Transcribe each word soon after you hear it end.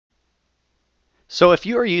So if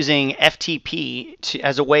you are using FTP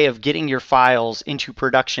as a way of getting your files into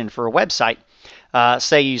production for a website,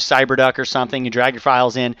 say you use CyberDuck or something, you drag your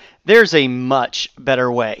files in, there's a much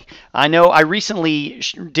better way. I know I recently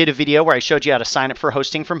did a video where I showed you how to sign up for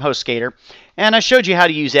hosting from HostGator, and I showed you how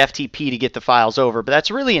to use FTP to get the files over, but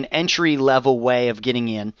that's really an entry-level way of getting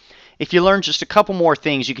in. If you learn just a couple more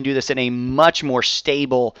things, you can do this in a much more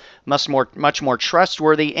stable, much more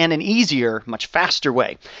trustworthy, and an easier, much faster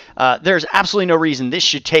way. There's absolutely no reason this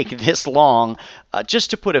should take this long just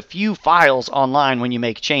to put a few files online when you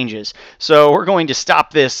make changes. So we're going to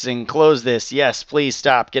stop this and close this. Yes, please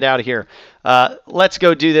stop. Get out of here. Let's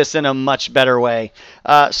go do this in a much better way.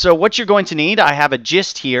 So what you're going to need, I have a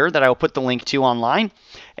gist here that I will put the link to online.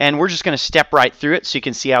 And we're just going to step right through it so you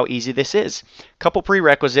can see how easy this is. Couple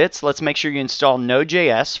prerequisites. Let's make sure you install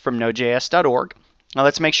Node.js from nodejs.org. Now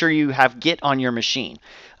let's make sure you have Git on your machine,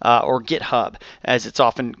 or GitHub as it's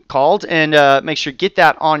often called, and make sure you get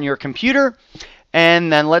that on your computer.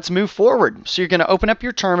 And then let's move forward. So you're going to open up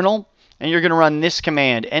your terminal and you're going to run this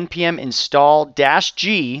command, npm install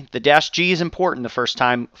 -g. The -g is important the first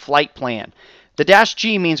time, Flightplan. The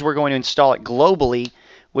 -g means we're going to install it globally,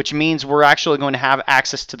 which means we're actually going to have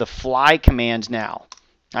access to the fly command now.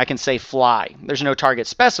 I can say fly. There's no target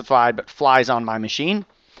specified, but fly's on my machine.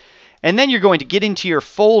 And then you're going to get into your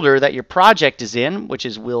folder that your project is in, which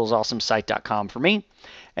is willsawesomesite.com for me.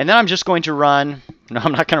 And then I'm just going to run, no,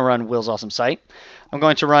 I'm not going to run Will's Awesome Site. I'm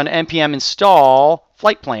going to run npm install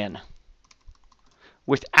Flightplan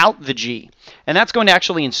without the G. And that's going to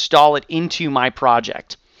actually install it into my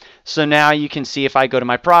project. So now you can see if I go to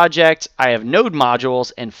my project, I have node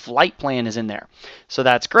modules and Flightplan is in there. So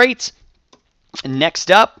that's great.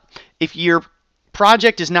 Next up, if your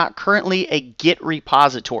project is not currently a Git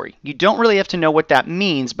repository, you don't really have to know what that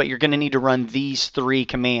means, but you're going to need to run these three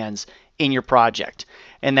commands in your project.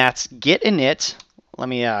 And that's git init. Let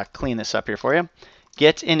me clean this up here for you.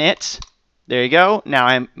 Git init. There you go.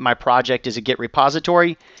 Now my project is a Git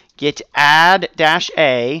repository. Git add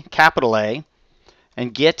 -a, capital A.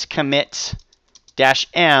 And git commit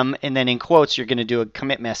 -m, and then in quotes you're going to do a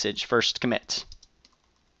commit message, first commit.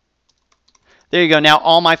 There you go. Now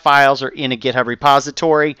all my files are in a GitHub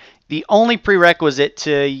repository. The only prerequisite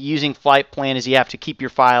to using Flightplan is you have to keep your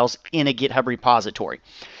files in a GitHub repository.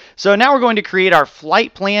 So now we're going to create our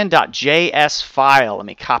flightplan.js file. Let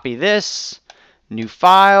me copy this, new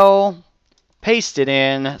file, paste it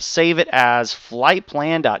in, save it as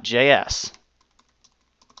flightplan.js.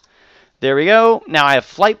 There we go. Now I have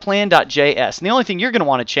flightplan.js. And the only thing you're going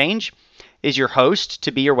to want to change is your host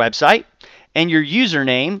to be your website and your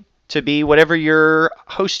username to be whatever your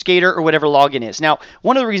HostGator or whatever login is. Now,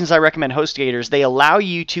 one of the reasons I recommend HostGator is they allow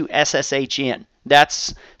you to SSH in.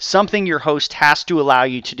 That's something your host has to allow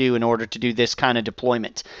you to do in order to do this kind of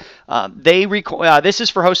deployment. This is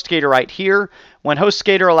for HostGator right here. When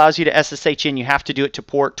HostGator allows you to SSH in, you have to do it to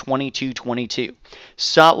port 2222.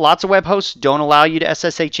 So, lots of web hosts don't allow you to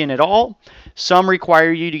SSH in at all. Some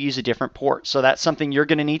require you to use a different port. So that's something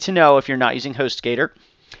you're going to need to know if you're not using HostGator.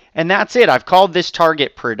 And that's it. I've called this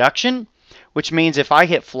target production, which means if I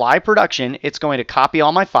hit fly production, it's going to copy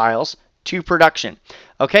all my files to production.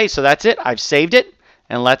 Okay, so that's it. I've saved it,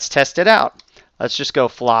 and let's test it out. Let's just go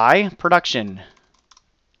fly production.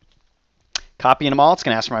 Copying them all. It's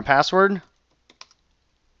going to ask for my password.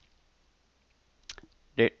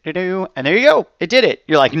 And there you go. It did it.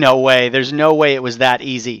 You're like, no way. There's no way it was that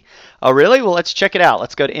easy. Oh, really? Well, let's check it out.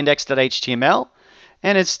 Let's go to index.html.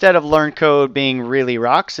 And instead of learn code being really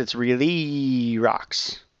rocks, it's really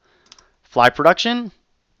rocks. Fly production.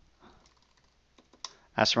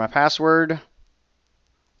 Ask for my password.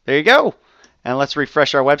 There you go. And let's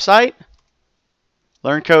refresh our website.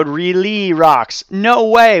 Learn code really rocks. No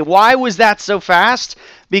way. Why was that so fast?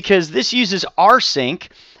 Because this uses rsync,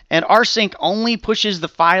 and rsync only pushes the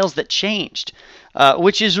files that changed,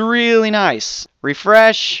 which is really nice.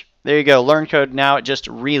 Refresh. There you go. Learn code now. It just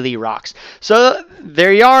really rocks. So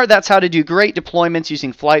there you are. That's how to do great deployments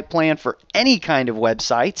using Flightplan for any kind of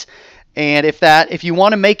website. And if you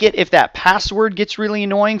want to make it, if that password gets really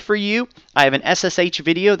annoying for you, I have an SSH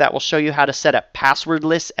video that will show you how to set up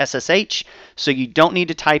passwordless SSH. So you don't need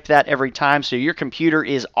to type that every time. So your computer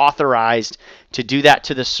is authorized to do that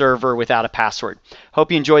to the server without a password.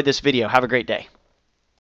 Hope you enjoyed this video. Have a great day.